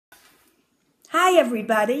Hi,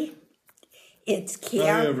 everybody. It's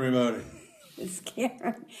Karen. Hi, everybody. It's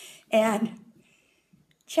Karen and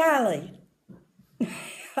Charlie.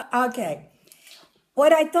 Okay.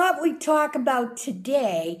 What I thought we'd talk about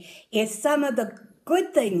today is some of the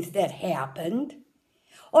good things that happened.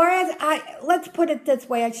 Or let's put it this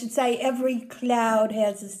way, I should say every cloud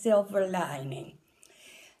has a silver lining.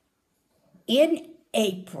 In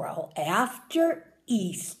April, after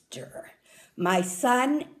Easter, my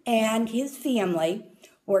son and his family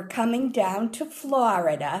were coming down to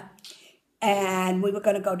Florida, and we were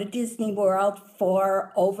going to go to Disney World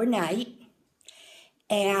for overnight.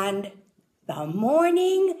 And the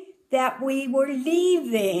morning that we were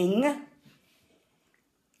leaving,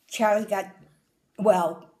 Charlie got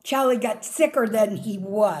sicker than he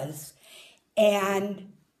was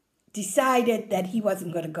and decided that he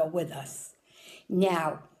wasn't going to go with us.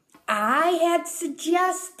 Now, I had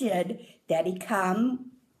suggested that he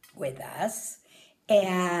come with us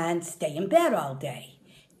and stay in bed all day.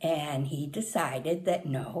 And he decided that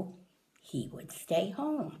no, he would stay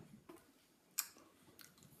home.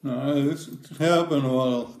 This happened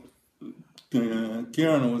while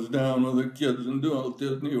Karen was down with the kids and doing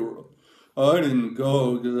Disney World. I didn't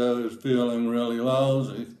go because I was feeling really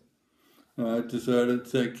lousy. I decided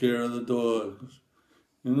to take care of the dogs.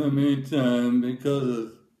 In the meantime,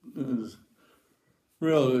 because it was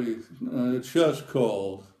really chest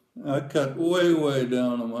cold, I cut way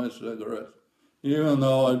down on my cigarettes. Even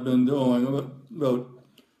though I'd been doing about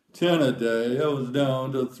 10 a day, I was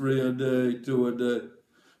down to 3 a day, 2 a day.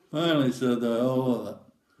 Finally said the hell with it.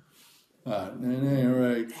 At any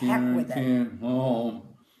rate, Karen came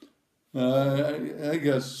home. I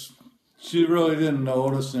guess she really didn't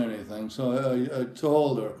notice anything, so I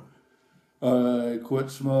told her I quit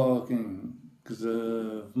smoking because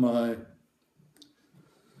my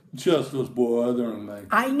chest was bothering me.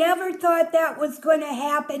 I never thought that was going to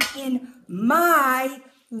happen in my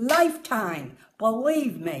lifetime.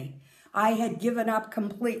 Believe me, I had given up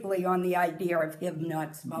completely on the idea of him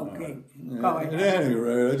not smoking. At any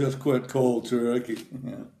rate, I just quit cold turkey.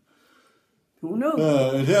 Yeah. Who knew?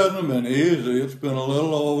 It hasn't been easy. It's been a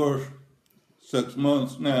little over 6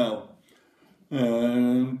 months now.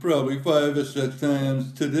 And probably 5 or 6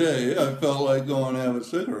 times today, I felt like going to have a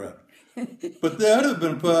cigarette. But that had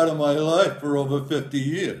been part of my life for over 50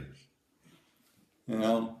 years. You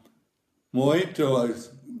know, wait till I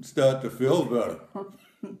start to feel better.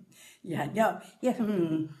 Yeah. All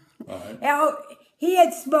right. Now, he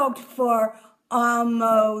had smoked for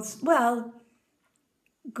almost,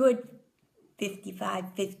 good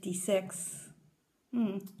 55, 56.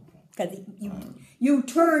 Because you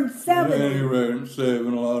turned 70. At any rate, I'm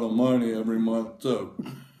saving a lot of money every month, too.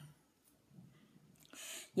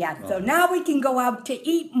 Yeah, so now we can go out to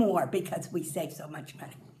eat more because we save so much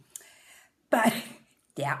money. But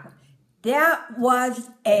that was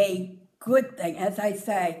a good thing. As I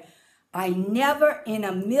say, I never in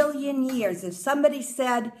a million years, if somebody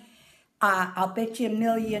said, I'll bet you $1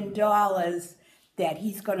 million that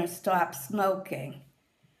he's going to stop smoking,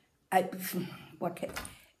 I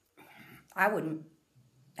wouldn't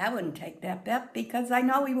take that bet because I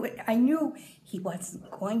knew he wasn't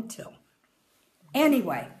going to.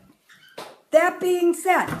 Anyway, that being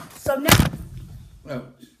said, so now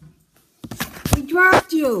we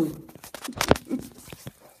dropped you.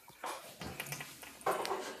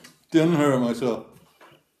 Didn't hurt myself.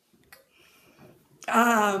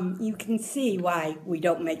 You can see why we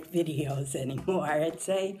don't make videos anymore. It's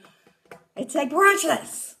a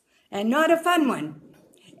brushless and not a fun one.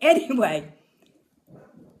 Anyway,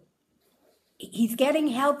 he's getting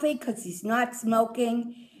healthy because he's not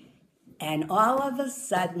smoking. And all of a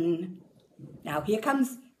sudden, now here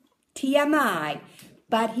comes TMI,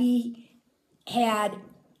 but he had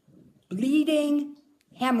bleeding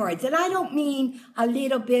hemorrhoids. And I don't mean a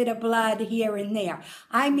little bit of blood here and there.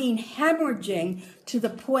 I mean hemorrhaging to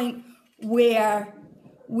the point where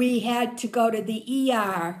we had to go to the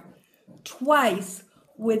ER twice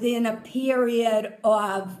within a period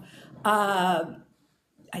of, I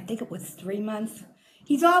think it was 3 months.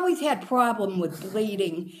 He's always had problem with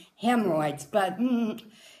bleeding hemorrhoids, but,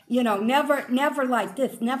 never like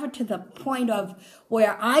this, never to the point of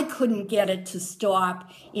where I couldn't get it to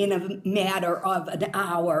stop in a matter of an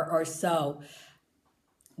hour or so.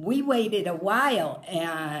 We waited a while,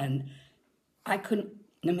 and I couldn't,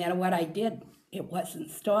 no matter what I did, it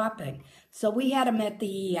wasn't stopping. So we had him at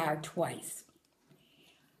the ER twice.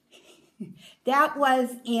 That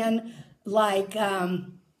was in,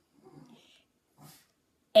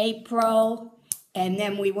 April, And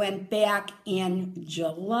then we went back in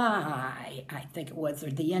July, I think it was,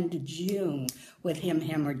 or the end of June, with him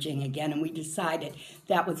hemorrhaging again. And we decided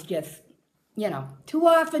that was just, too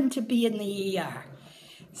often to be in the ER.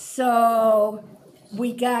 So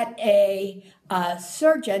we got a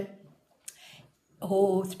surgeon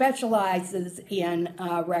who specializes in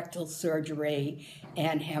rectal surgery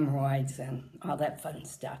and hemorrhoids and all that fun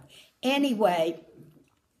stuff. Anyway,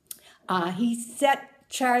 he set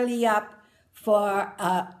Charlie up for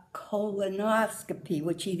a colonoscopy,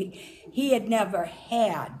 which he had never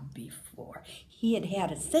had before. He had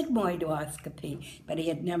had a sigmoidoscopy, but he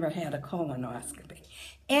had never had a colonoscopy.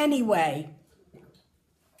 Anyway,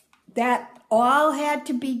 that all had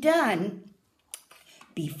to be done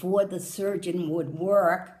before the surgeon would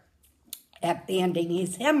work at banding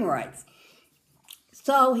his hemorrhoids.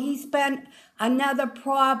 So he spent another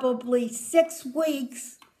probably 6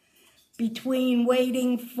 weeks between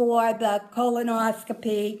waiting for the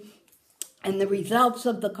colonoscopy and the results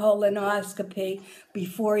of the colonoscopy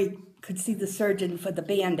before he could see the surgeon for the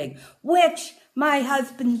banding, which my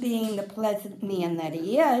husband, being the pleasant man that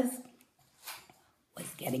he is, was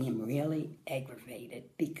getting him really aggravated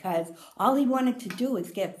because all he wanted to do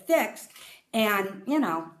was get fixed. And,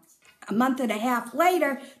 a month and a half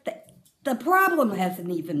later, the problem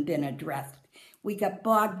hasn't even been addressed. We got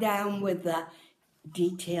bogged down with the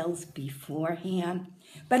details beforehand.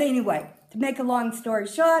 But anyway, to make a long story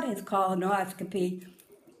short, his colonoscopy,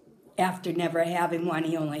 after never having one,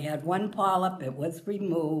 he only had one polyp. It was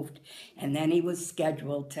removed. And then he was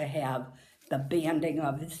scheduled to have the banding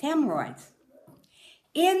of his hemorrhoids.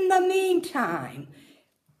 In the meantime,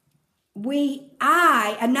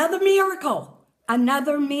 another miracle.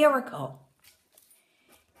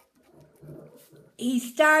 He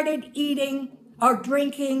started eating or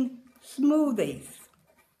drinking smoothies.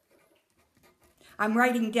 I'm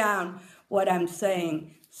writing down what I'm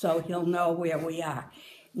saying so he'll know where we are.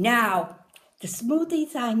 Now, the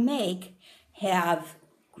smoothies I make have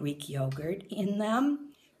Greek yogurt in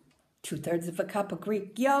them, 2/3 of a cup of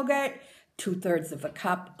Greek yogurt, 2/3 of a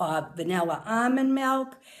cup of vanilla almond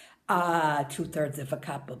milk, 2/3 of a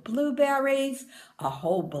cup of blueberries, a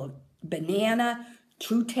whole banana,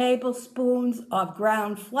 2 tablespoons of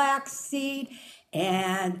ground flaxseed,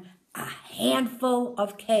 and a handful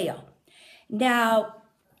of kale. Now,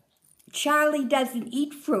 Charlie doesn't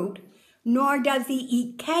eat fruit, nor does he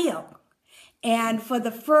eat kale. And for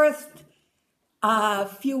the first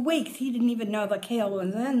few weeks, he didn't even know the kale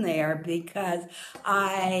was in there because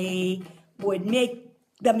I would make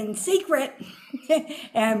them in secret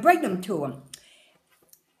and bring them to him.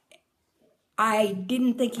 I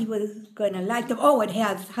didn't think he was going to like them. Oh, it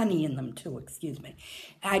has honey in them too, excuse me.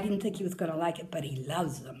 I didn't think he was going to like it, but he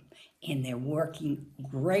loves them. And they're working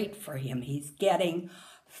great for him. He's getting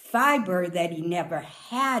fiber that he never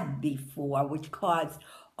had before, which caused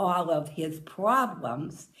all of his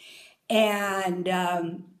problems. And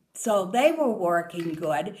so they were working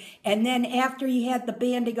good. And then after he had the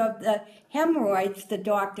banding of the hemorrhoids, the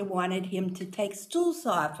doctor wanted him to take stool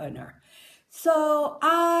softener. So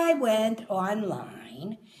I went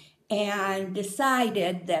online and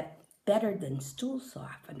decided that better than stool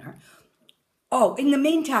softener. Oh, in the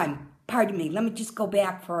meantime, pardon me, let me just go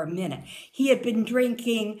back for a minute. He had been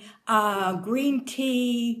drinking green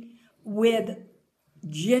tea with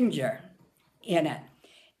ginger in it.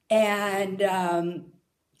 And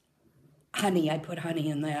honey, I put honey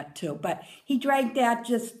in that too. But he drank that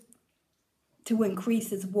just to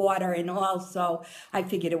increase his water, and also I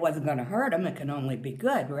figured it wasn't going to hurt him. It can only be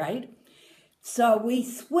good, right? So we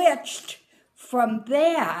switched from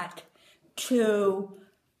that to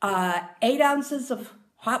 8 ounces of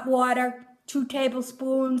hot water, 2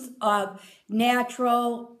 tablespoons of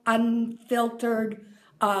natural, unfiltered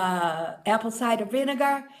apple cider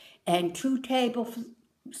vinegar, and 2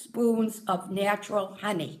 tablespoons of natural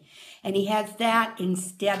honey. And he has that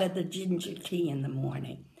instead of the ginger tea in the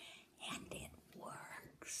morning. And it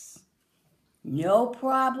works. No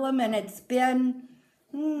problem. And it's been,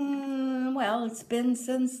 it's been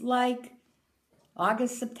since like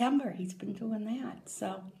August, September. He's been doing that.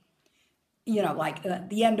 So,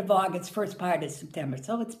 the end of August, first part of September.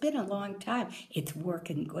 So it's been a long time. It's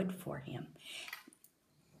working good for him.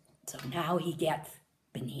 So now he gets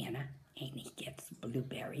banana, and he gets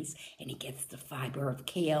blueberries, and he gets the fiber of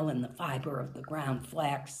kale and the fiber of the ground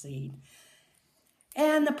flaxseed,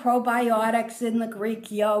 and the probiotics in the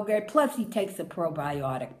Greek yogurt. Plus, he takes a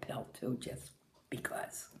probiotic pill, too, just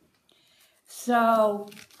because. So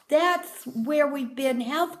that's where we've been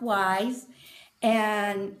health-wise,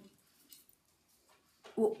 and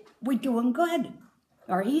we're doing good,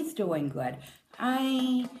 or he's doing good.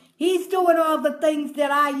 He's doing all the things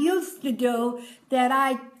that I used to do that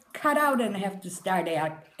I cut out and have to start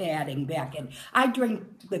adding back in. I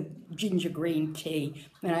drink the ginger green tea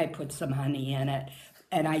and I put some honey in it,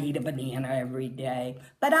 and I eat a banana every day.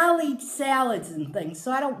 But I'll eat salads and things,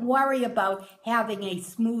 so I don't worry about having a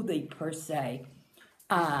smoothie per se.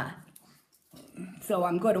 So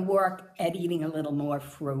I'm going to work at eating a little more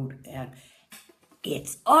fruit. And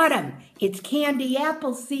it's autumn. It's candy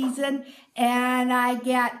apple season, and I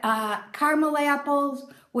get caramel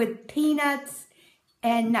apples with peanuts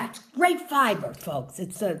and nuts. Great fiber, folks.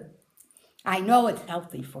 I know it's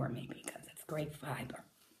healthy for me because it's great fiber.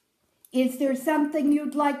 Is there something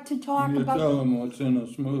you'd like to talk You about? tell them what's in a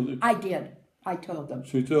smoothie. I did. I told them.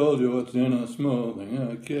 She told you what's in a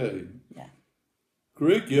smoothie. Okay. Yeah.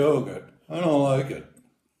 Greek yogurt. I don't like it.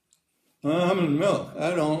 Almond milk.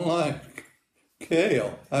 I don't like.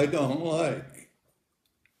 Kale. I don't like.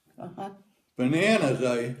 Uh-huh. Bananas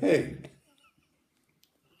I hate.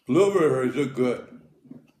 Blueberries are good.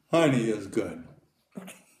 Honey is good.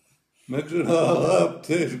 Mix it all up.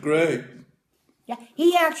 Tastes great. Yeah,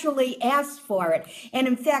 he actually asked for it. And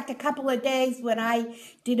in fact, a couple of days when I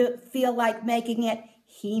didn't feel like making it,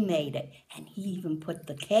 he made it. And he even put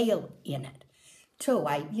the kale in it, too.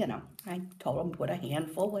 I told him put a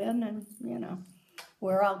handful in and,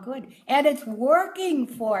 we're all good. And it's working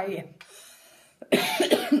for you.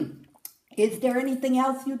 Is there anything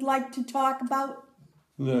else you'd like to talk about?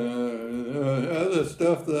 The other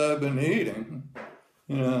stuff that I've been eating,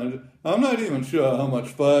 I'm not even sure how much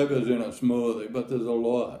fiber is in a smoothie, but there's a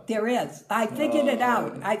lot. There is. I figured it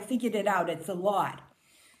out. It's a lot.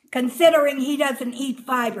 Considering he doesn't eat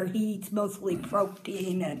fiber, he eats mostly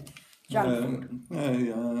protein and junk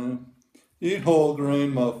food. Eat whole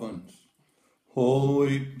grain muffins, whole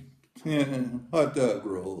wheat hot dog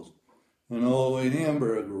rolls, and whole wheat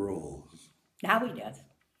hamburger rolls. Now he does.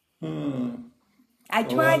 I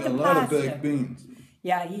tried the pasta. A lot of baked beans.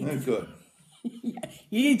 Yeah, They're good.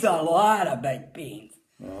 He eats a lot of baked beans.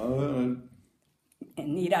 And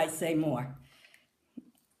need I say more?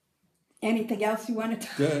 Anything else you want to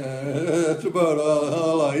talk? That's about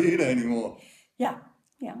all I eat anymore. Yeah.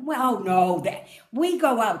 Well, no, we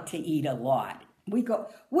go out to eat a lot. We go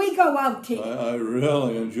out to. I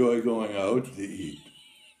really enjoy going out to eat.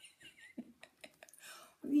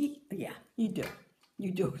 Yeah, you do.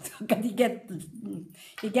 You do.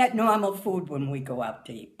 You get normal food when we go out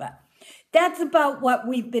to eat, but. That's about what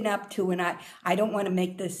we've been up to, and I don't want to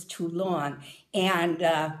make this too long. And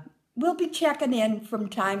we'll be checking in from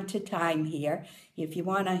time to time here. If you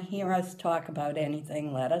want to hear us talk about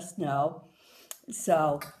anything, let us know.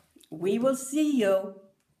 So we will see you.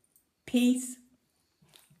 Peace,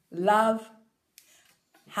 love,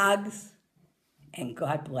 hugs, and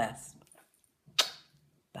God bless.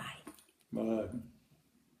 Bye. Bye.